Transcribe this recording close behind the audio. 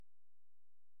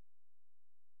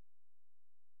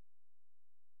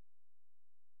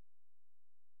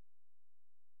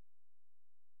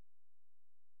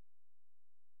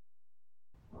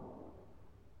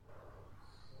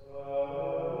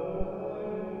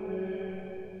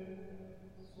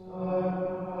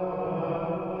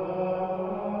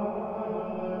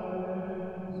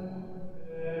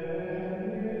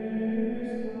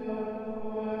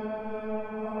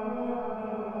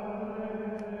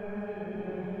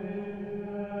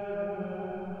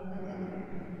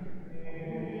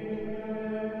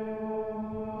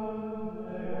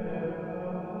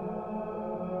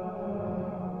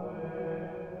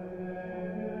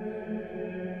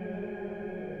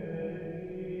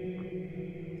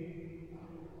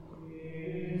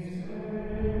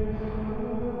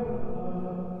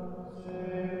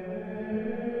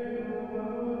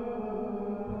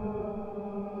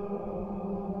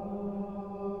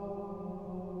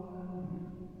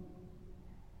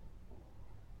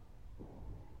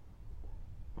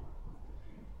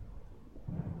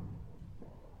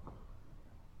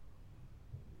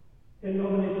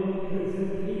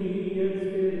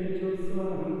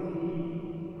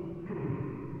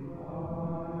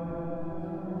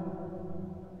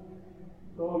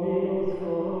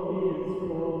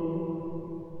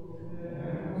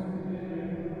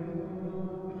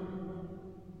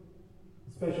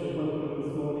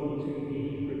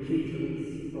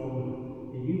retreats from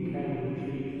the UCAM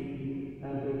retreat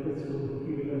and the Bristol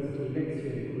University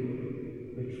Lecture Group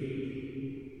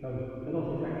retreat. They're not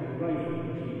exactly rifle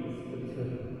retreats, but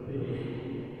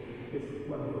it's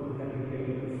wonderful to have you here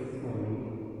with us this morning.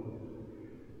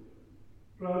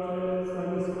 Fratres,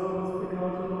 anuscamus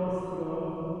peccata nostra,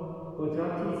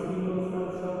 potatissimus ad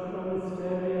sacra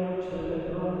mysteria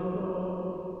celebrando.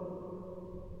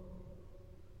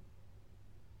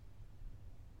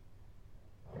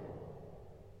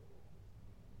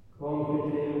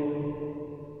 Confiteum,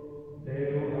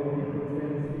 Deo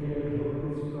omnipotens et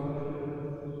glorious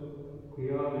fratres,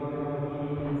 quia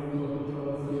peccatinis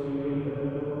totalitatione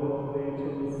perdo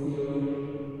vetusione,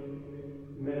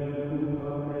 mea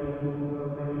culpa,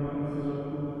 maxima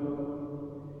culpa,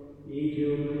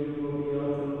 ideo primo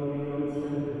beata Maria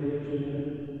Sancta Virgine,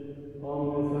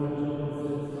 omnes angelos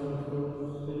et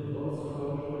sanctos, et vos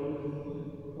fratres,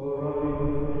 orare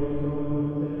pro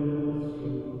nobis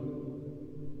nostrum.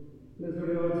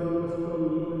 Misereatur nostrum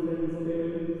omnipotens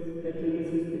Deus, et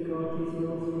dimissis peccatis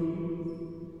nostris,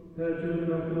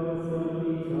 perjudicat nos ad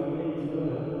vita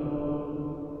aeterna.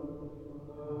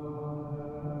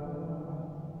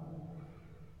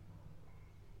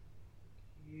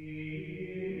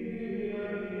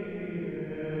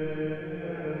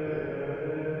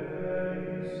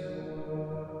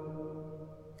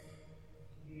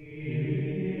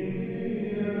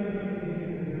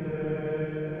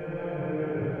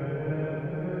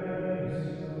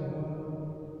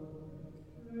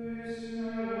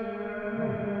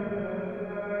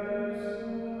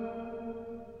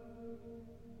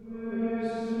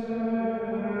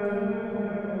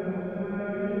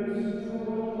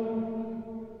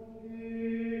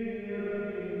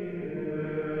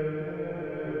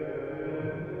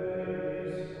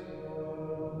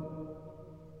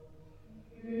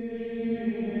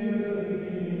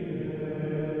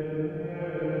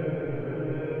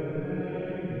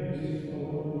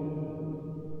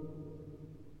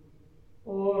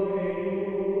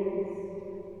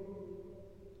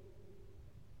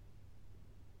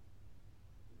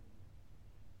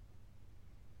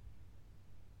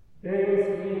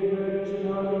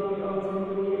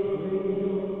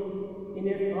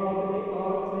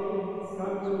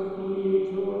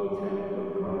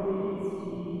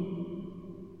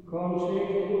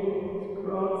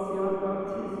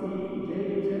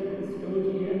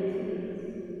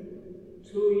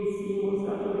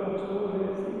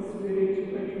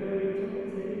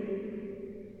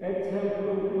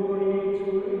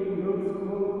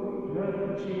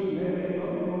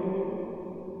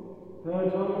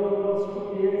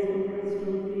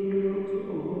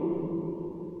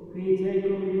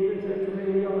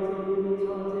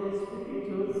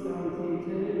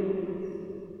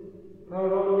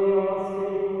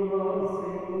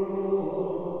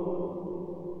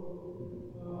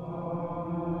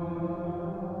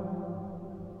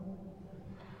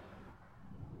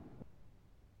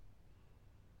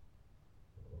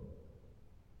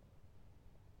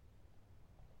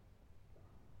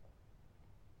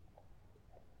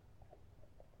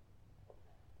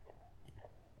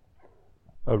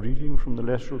 A reading from the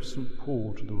letter of St.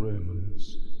 Paul to the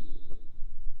Romans.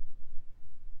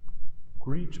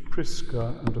 Greet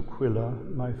Prisca and Aquila,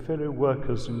 my fellow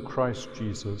workers in Christ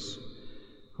Jesus,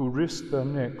 who risked their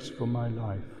necks for my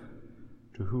life,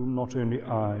 to whom not only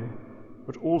I,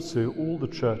 but also all the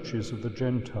churches of the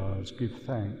Gentiles give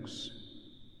thanks.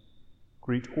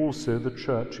 Greet also the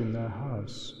church in their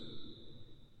house.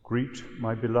 Greet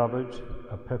my beloved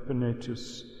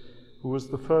Epaphratus, who was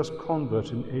the first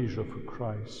convert in Asia for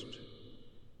Christ.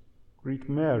 Greet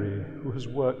Mary, who has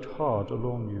worked hard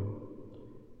along you.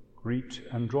 Greet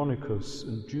Andronicus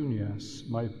and Junias,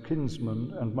 my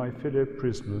kinsmen and my fellow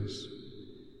prisoners.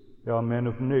 They are men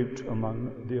of note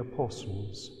among the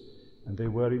apostles, and they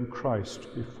were in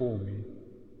Christ before me.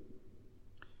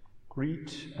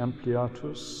 Greet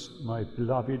Ampliatus, my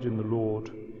beloved in the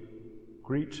Lord.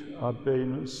 Greet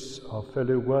Urbanus, our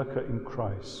fellow worker in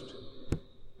Christ,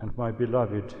 and my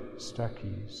beloved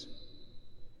Stachys.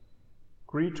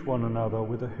 Greet one another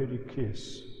with a holy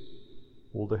kiss.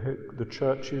 All the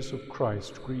churches of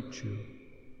Christ greet you.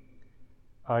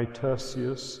 I,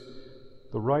 Tertius,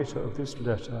 the writer of this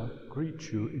letter,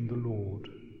 greet you in the Lord.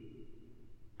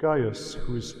 Gaius,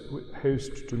 who is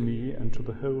host to me and to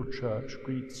the whole church,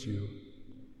 greets you.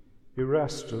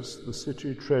 Erastus, the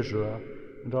city treasurer,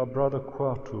 and our brother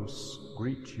Quartus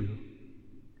greet you.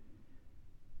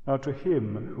 Now to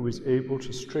him who is able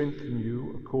to strengthen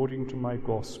you according to my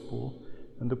gospel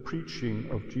and the preaching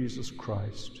of Jesus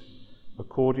Christ,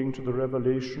 according to the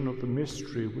revelation of the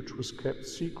mystery which was kept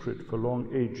secret for long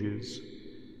ages,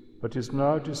 but is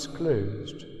now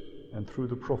disclosed, and through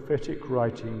the prophetic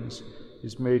writings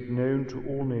is made known to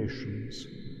all nations,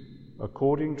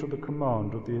 according to the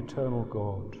command of the eternal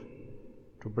God,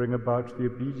 to bring about the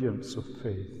obedience of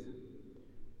faith.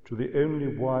 To the only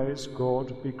wise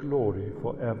God be glory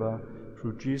forever,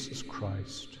 through Jesus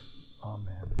Christ.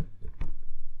 Amen.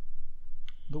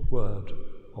 The word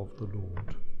of the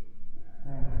Lord.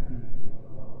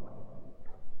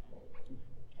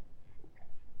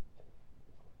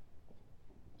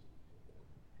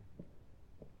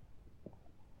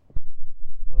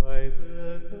 I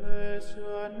will bless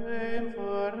your name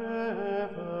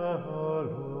forever, O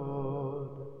Lord.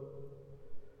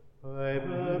 I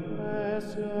will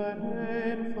bless your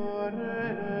name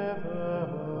forever,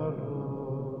 O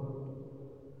Lord.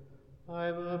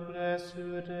 I will bless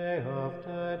you day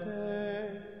after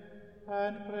day,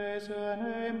 and praise your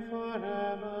name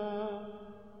forever.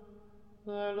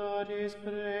 The Lord is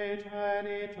great,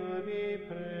 highly to be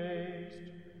praised.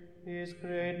 His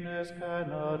greatness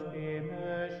cannot be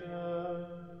measured.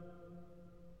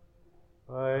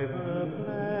 I will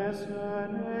bless your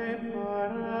name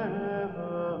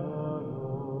forever, O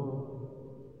Lord.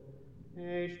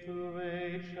 Age to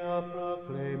age shall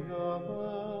proclaim your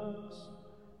works,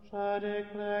 shall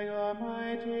declare your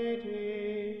mighty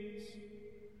deeds,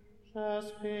 shall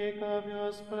speak of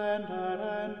your splendor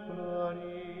and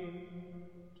glory,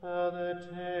 tell the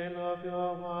tale of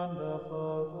your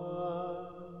wonderful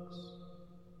works.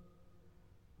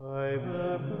 I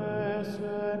will bless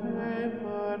your name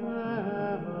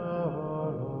forever, O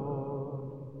Lord.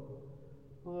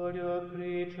 All your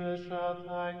creatures shall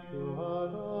thank you, O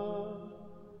Lord,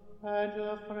 and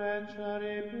your friends shall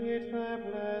repeat their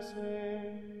blessing.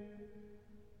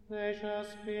 They shall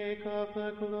speak of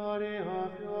the glory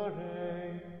of your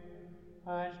reign,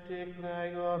 and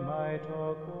declare your might,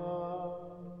 O God.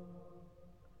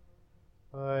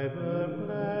 I will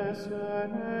bless your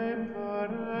name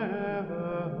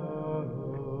forever, O Lord.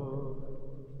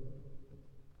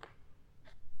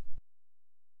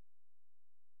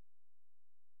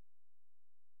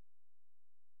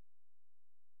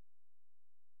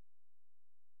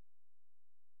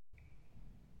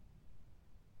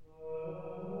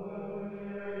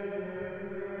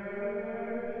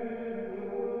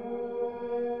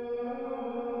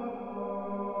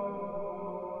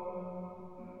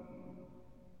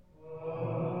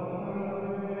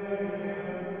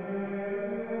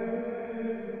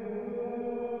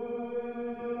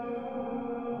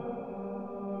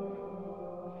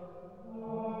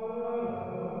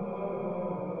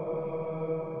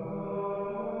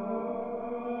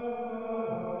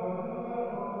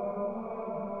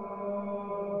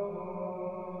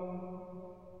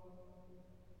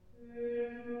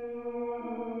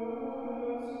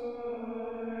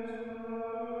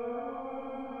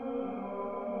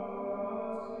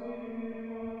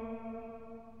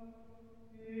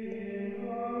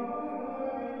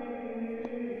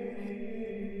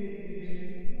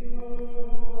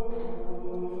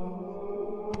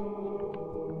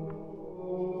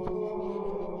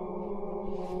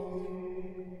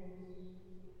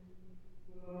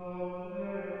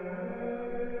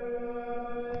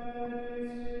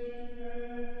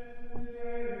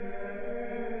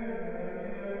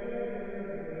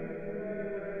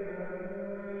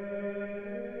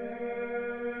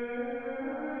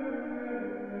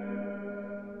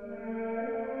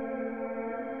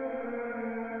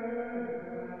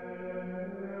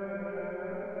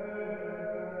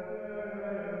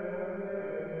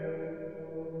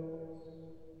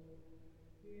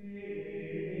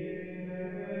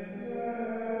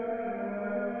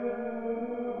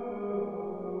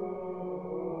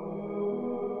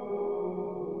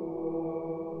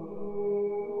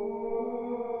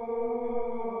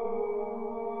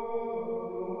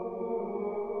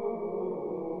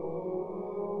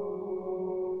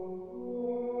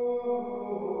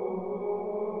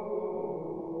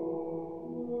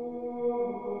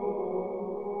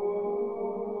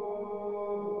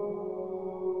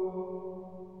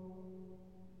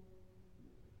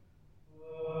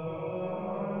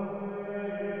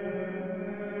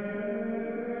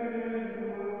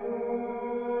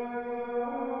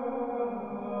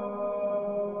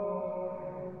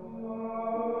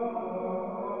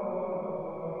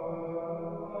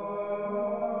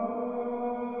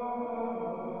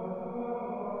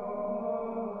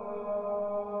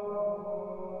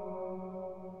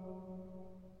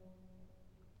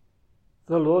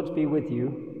 The Lord be with you.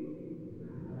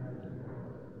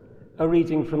 A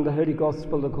reading from the Holy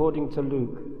Gospel according to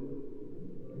Luke.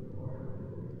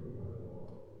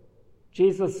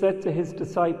 Jesus said to his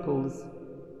disciples,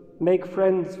 Make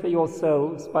friends for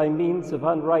yourselves by means of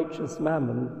unrighteous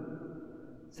mammon,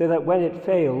 so that when it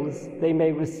fails, they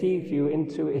may receive you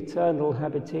into eternal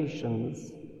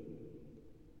habitations.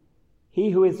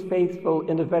 He who is faithful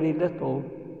in a very little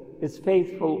is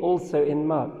faithful also in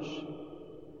much,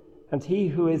 and he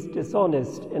who is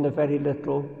dishonest in a very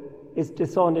little is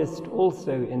dishonest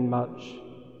also in much.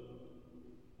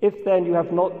 If then you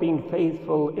have not been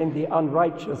faithful in the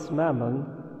unrighteous mammon,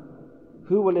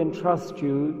 who will entrust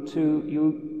to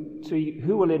you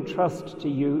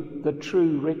the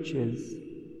true riches?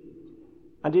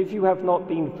 And if you have not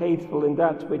been faithful in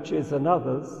that which is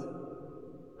another's,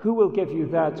 who will give you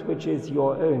that which is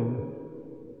your own?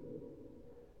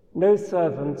 No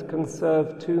servant can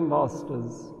serve two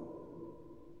masters,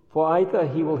 for either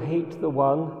he will hate the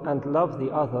one and love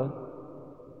the other,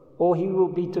 or he will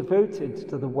be devoted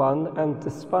to the one and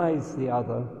despise the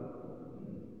other.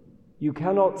 You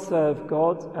cannot serve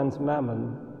God and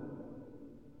mammon.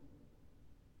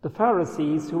 The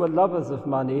Pharisees, who were lovers of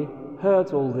money,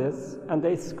 heard all this, and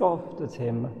they scoffed at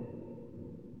him.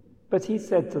 But he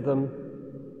said to them,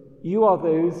 "You are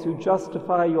those who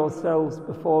justify yourselves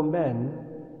before men,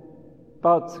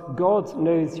 but God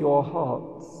knows your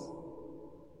hearts.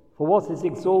 For what is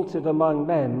exalted among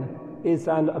men is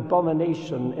an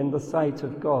abomination in the sight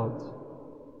of God."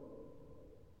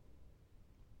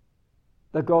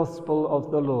 The Gospel of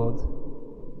the Lord.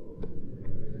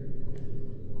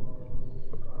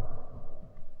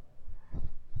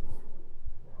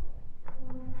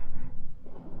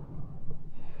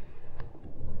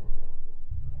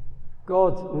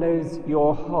 God knows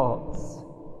your hearts,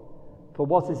 for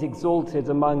what is exalted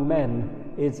among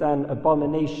men is an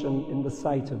abomination in the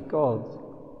sight of God.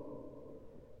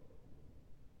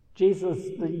 Jesus,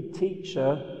 the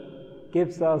teacher,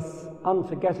 gives us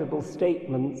unforgettable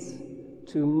statements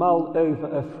to mull over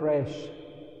afresh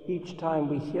each time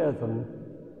we hear them.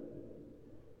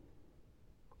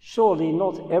 Surely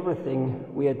not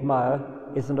everything we admire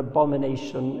is an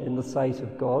abomination in the sight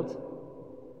of God.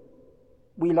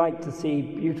 We like to see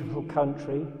beautiful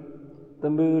country, the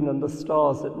moon and the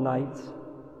stars at night,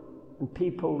 and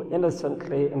people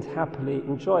innocently and happily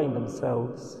enjoying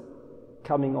themselves,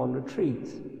 coming on retreat.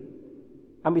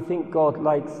 And we think God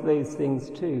likes those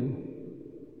things too.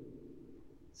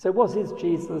 So what is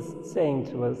Jesus saying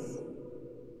to us?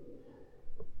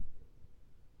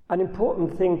 An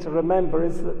important thing to remember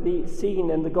is that the scene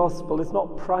in the Gospel is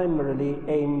not primarily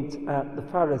aimed at the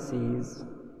Pharisees.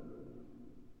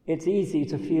 It's easy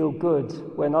to feel good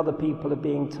when other people are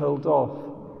being told off.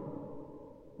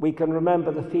 We can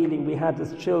remember the feeling we had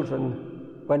as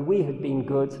children when we had been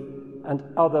good and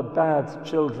other bad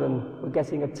children were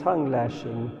getting a tongue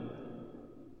lashing.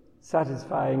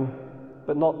 Satisfying,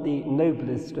 but not the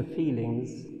noblest of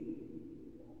feelings.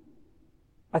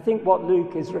 I think what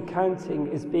Luke is recounting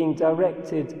is being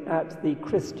directed at the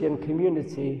Christian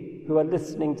community who are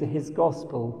listening to his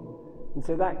gospel. And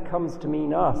so that comes to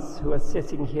mean us who are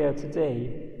sitting here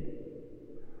today.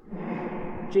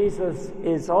 Jesus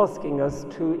is asking us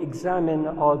to examine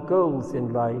our goals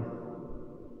in life.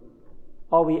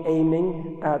 Are we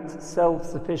aiming at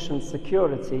self-sufficient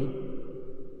security,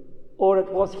 or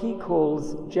at what he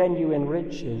calls genuine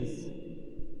riches?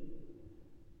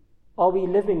 Are we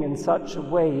living in such a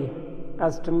way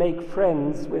as to make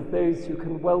friends with those who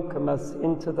can welcome us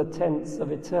into the tents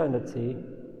of eternity?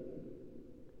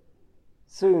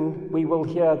 Soon we will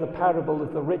hear the parable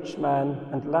of the rich man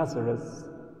and Lazarus.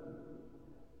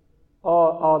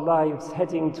 Are our lives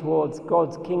heading towards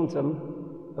God's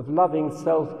kingdom of loving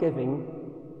self-giving,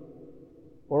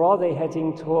 or are they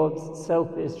heading towards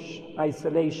selfish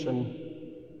isolation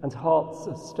and hearts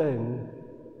of stone?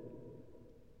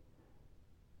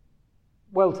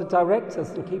 Well, to direct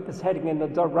us and keep us heading in the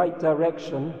right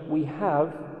direction, we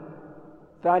have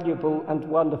valuable and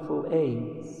wonderful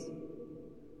aids.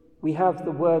 We have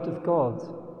the Word of God,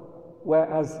 where,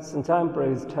 as St.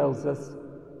 Ambrose tells us,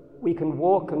 we can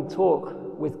walk and talk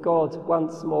with God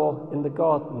once more in the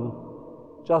garden,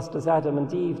 just as Adam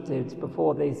and Eve did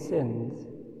before they sinned.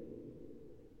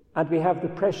 And we have the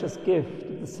precious gift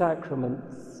of the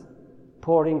sacraments,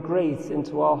 pouring grace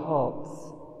into our hearts,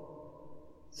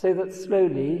 so that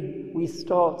slowly we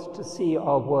start to see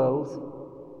our world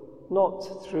not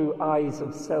through eyes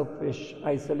of selfish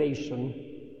isolation,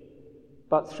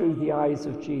 but through the eyes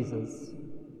of Jesus.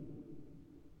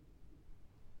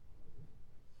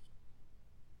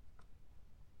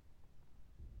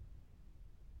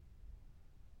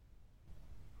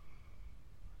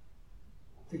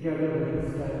 Together let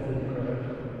us stand in prayer.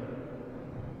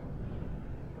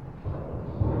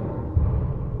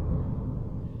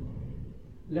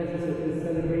 Let us at the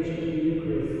celebration of the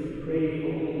Eucharist pray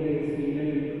for all those we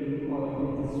know who are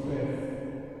in distress,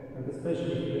 and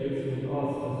especially for those who have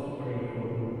asked us to pray for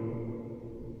them.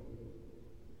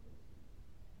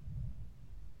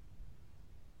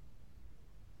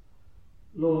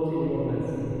 Lord, in your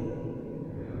mercy,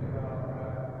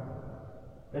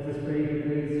 let us pray for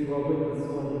those who are with us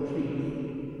on retreat,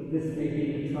 that this may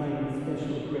be a time of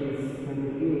special grace and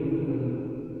renewal for them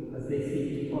as they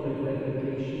seek to follow their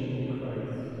vocation in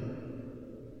Christ.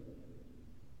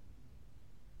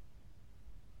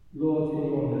 Lord, in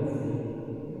your mercy,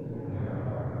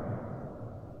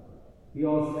 we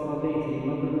ask Our Lady,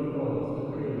 Mother of God, to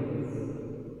pray with us.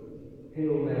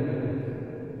 Hail Mary,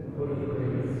 full of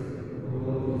grace, the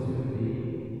Lord is with thee.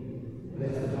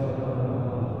 Blessed art thou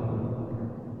among women,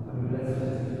 and blessed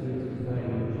is the fruit of thy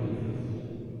womb, Jesus.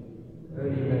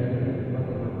 Holy Mary,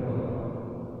 Mother of God,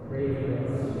 pray for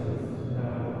us sinners,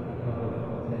 now and at the hour of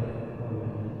our death.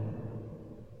 Amen.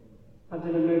 And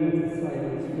in a moment of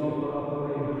silence, we offer up our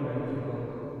own prayer to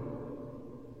God.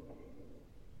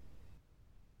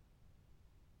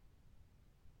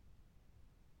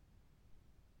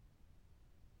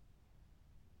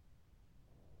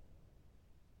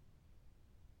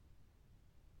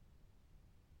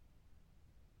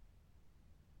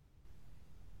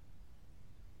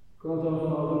 God our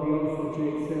Father, we ask that you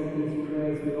accept these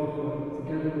prayers we offer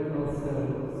together with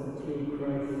ourselves through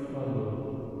Christ our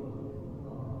Lord.